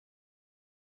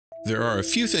There are a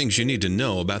few things you need to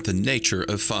know about the nature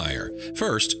of fire.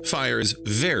 First, fire is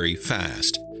very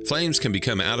fast. Flames can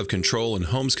become out of control and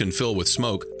homes can fill with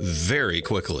smoke very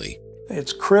quickly.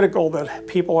 It's critical that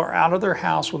people are out of their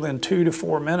house within 2 to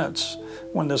 4 minutes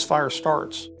when this fire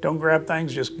starts. Don't grab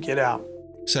things, just get out.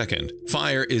 Second,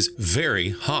 fire is very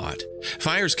hot.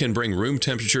 Fires can bring room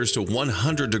temperatures to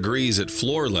 100 degrees at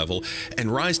floor level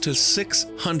and rise to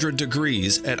 600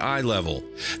 degrees at eye level.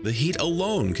 The heat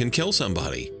alone can kill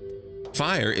somebody.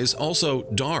 Fire is also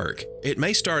dark. It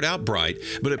may start out bright,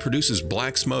 but it produces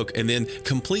black smoke and then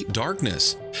complete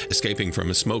darkness. Escaping from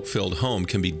a smoke-filled home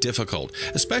can be difficult,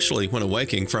 especially when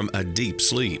awaking from a deep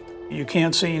sleep. You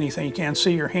can't see anything. You can't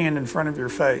see your hand in front of your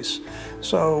face.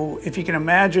 So if you can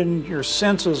imagine, your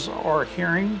senses are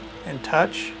hearing and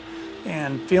touch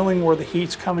and feeling where the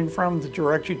heat's coming from to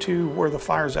direct you to where the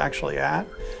fire's actually at.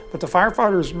 But the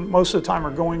firefighters most of the time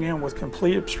are going in with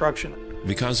complete obstruction.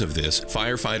 Because of this,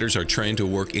 firefighters are trained to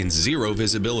work in zero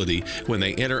visibility when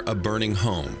they enter a burning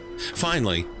home.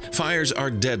 Finally, fires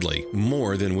are deadly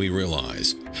more than we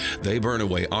realize. They burn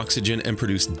away oxygen and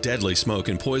produce deadly smoke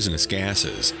and poisonous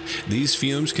gases. These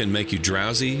fumes can make you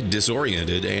drowsy,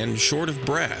 disoriented, and short of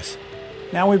breath.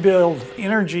 Now we build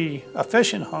energy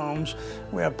efficient homes.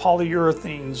 We have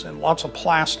polyurethanes and lots of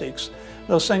plastics.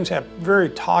 Those things have very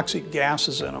toxic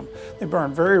gases in them. They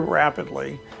burn very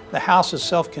rapidly. The house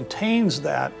itself contains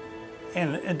that,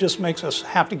 and it just makes us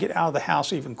have to get out of the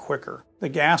house even quicker. The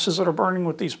gases that are burning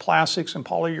with these plastics and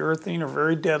polyurethane are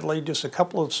very deadly. Just a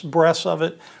couple of breaths of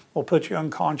it will put you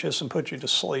unconscious and put you to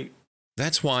sleep.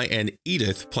 That's why an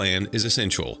EDITH plan is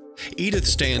essential. EDITH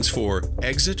stands for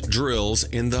Exit Drills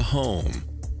in the Home.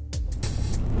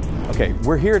 Okay,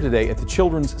 we're here today at the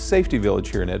Children's Safety Village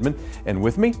here in Edmond, and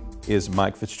with me is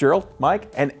Mike Fitzgerald, Mike,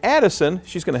 and Addison.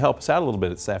 She's going to help us out a little bit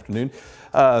this afternoon.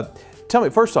 Tell me,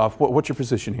 first off, what's your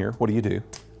position here? What do you do?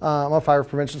 I'm a fire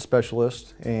prevention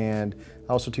specialist, and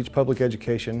I also teach public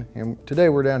education. And today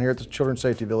we're down here at the Children's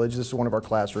Safety Village. This is one of our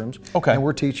classrooms. Okay. And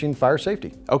we're teaching fire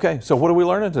safety. Okay, so what are we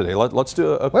learning today? Let's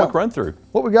do a quick run through.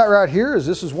 What we got right here is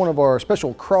this is one of our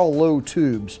special crawl low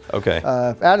tubes. Okay.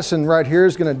 Addison right here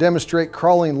is going to demonstrate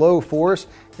crawling low for us,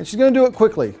 and she's going to do it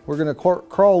quickly. We're going to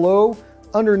crawl low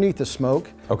underneath the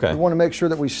smoke. Okay. We want to make sure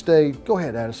that we stay, go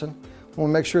ahead Addison. We want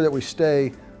to make sure that we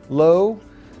stay low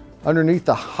underneath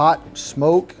the hot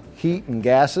smoke, heat, and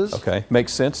gases. Okay,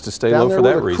 makes sense to stay down low there for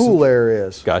where that the reason. Cool air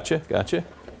is. Gotcha, gotcha.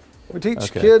 We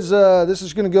teach kids, this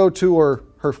is going to go to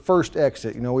her first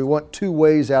exit. You know, we want 2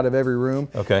 ways out of every room.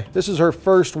 Okay. This is her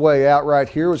first way out right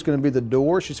here. It's going to be the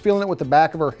door. She's feeling it with the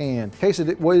back of her hand. In case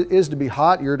it is to be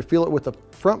hot, you're to feel it with the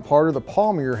front part or the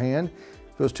palm of your hand.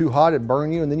 If it was too hot, it'd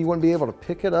burn you, and then you wouldn't be able to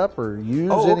pick it up or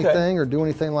use anything or do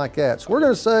anything like that. So we're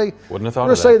going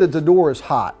to say, that the door is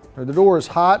hot, or the door is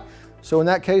hot. So in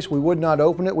that case, we would not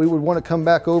open it. We would want to come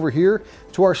back over here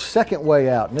to our second way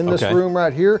out. And in this room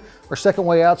right here, our second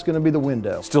way out is going to be the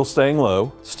window. Still staying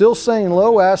low. Still staying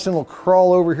low. Addison will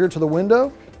crawl over here to the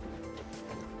window.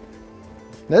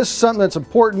 Now, this is something that's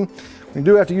important. We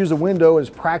do have to use the window as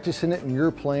practicing it in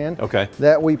your plan. Okay.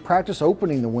 That we practice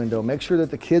opening the window. Make sure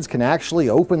that the kids can actually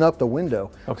open up the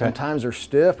window. Okay. Sometimes they're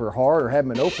stiff or hard or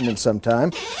haven't been opened in some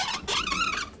time.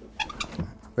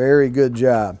 Very good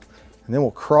job. And then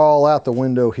we'll crawl out the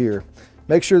window here.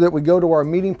 Make sure that we go to our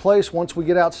meeting place once we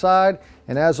get outside,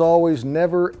 and as always,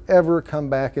 never ever come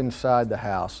back inside the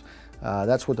house.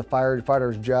 That's what the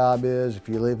firefighter's job is. If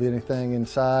you leave anything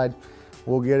inside,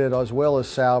 we'll get it as well as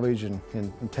salvage and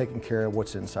taking care of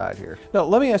what's inside here. Now,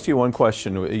 let me ask you one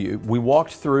question. We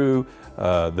walked through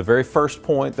the very first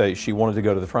point that she wanted to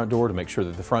go to the front door to make sure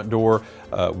that the front door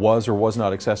was or was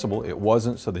not accessible. It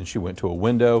wasn't, so then she went to a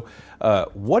window.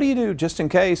 What do you do just in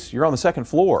case you're on the second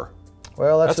floor?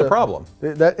 Well, that's a problem.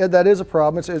 That is a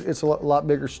problem. It's a lot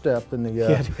bigger step than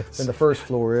the first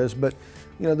floor is. But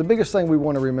you know, the biggest thing we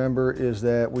want to remember is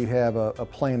that we have a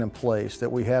plan in place,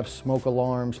 that we have smoke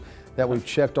alarms, that we've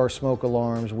checked our smoke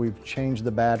alarms, we've changed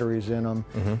the batteries in them,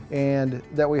 and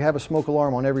that we have a smoke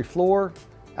alarm on every floor,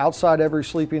 outside every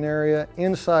sleeping area,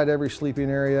 inside every sleeping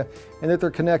area, and that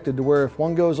they're connected to where if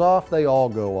one goes off, they all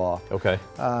go off. Okay.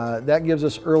 That gives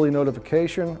us early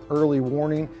notification, early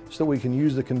warning, so that we can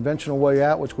use the conventional way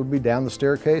out, which would be down the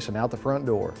staircase and out the front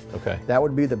door. Okay. That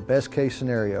would be the best case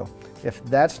scenario. If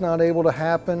that's not able to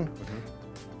happen,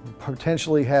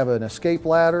 potentially have an escape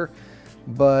ladder.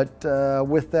 But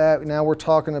with that, now we're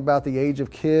talking about the age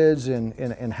of kids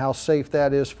and how safe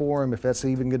that is for them, if that's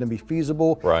even going to be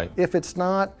feasible. Right. If it's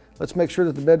not, let's make sure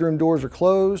that the bedroom doors are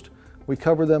closed. We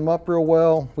cover them up real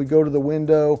well. We go to the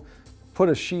window, put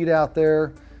a sheet out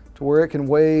there to to where it can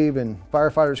wave and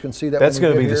firefighters can see that. That's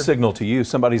going to be here. the signal to you,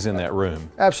 somebody's in that room.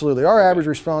 Absolutely. Our average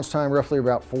response time roughly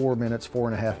about 4 minutes,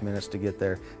 4.5 minutes to get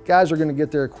there. Guys are going to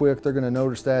get there quick. They're going to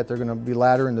notice that. They're going to be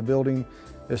laddering the building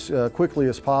as quickly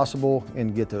as possible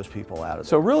and get those people out of there.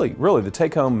 So really the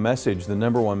take-home message, the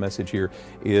number one message here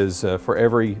is for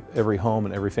every home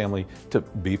and every family to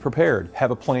be prepared. Have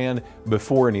a plan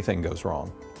before anything goes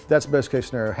wrong. That's the best case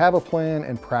scenario. Have a plan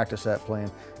and practice that plan.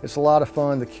 It's a lot of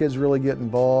fun. The kids really get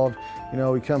involved. You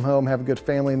know, we come home, have a good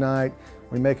family night.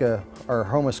 We make our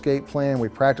home escape plan. We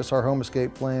practice our home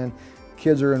escape plan.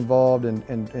 Kids are involved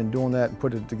in doing that and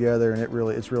put it together, and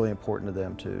it's really important to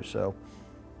them too. So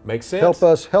makes sense.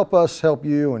 Help us help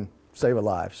you and save a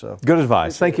life. So good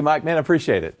advice. Thank you, Mike. Man, I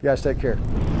appreciate it. You guys take care.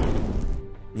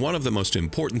 One of the most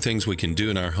important things we can do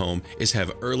in our home is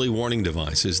have early warning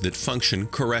devices that function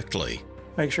correctly.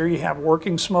 Make sure you have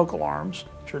working smoke alarms.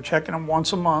 You're checking them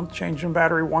once a month, changing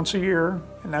battery once a year,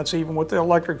 and that's even with the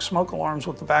electric smoke alarms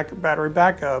with the battery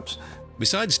backups.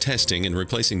 Besides testing and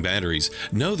replacing batteries,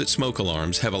 know that smoke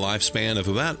alarms have a lifespan of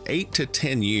about 8 to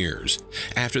 10 years.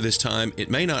 After this time, it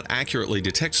may not accurately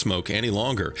detect smoke any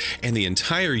longer, and the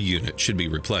entire unit should be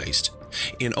replaced.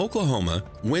 In Oklahoma,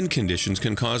 wind conditions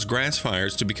can cause grass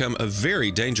fires to become a very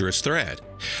dangerous threat.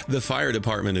 The fire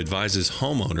department advises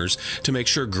homeowners to make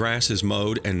sure grass is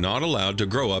mowed and not allowed to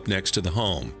grow up next to the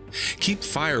home. Keep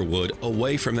firewood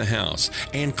away from the house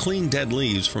and clean dead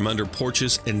leaves from under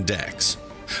porches and decks.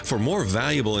 For more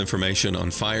valuable information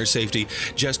on fire safety,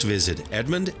 just visit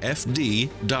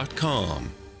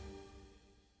edmondfd.com.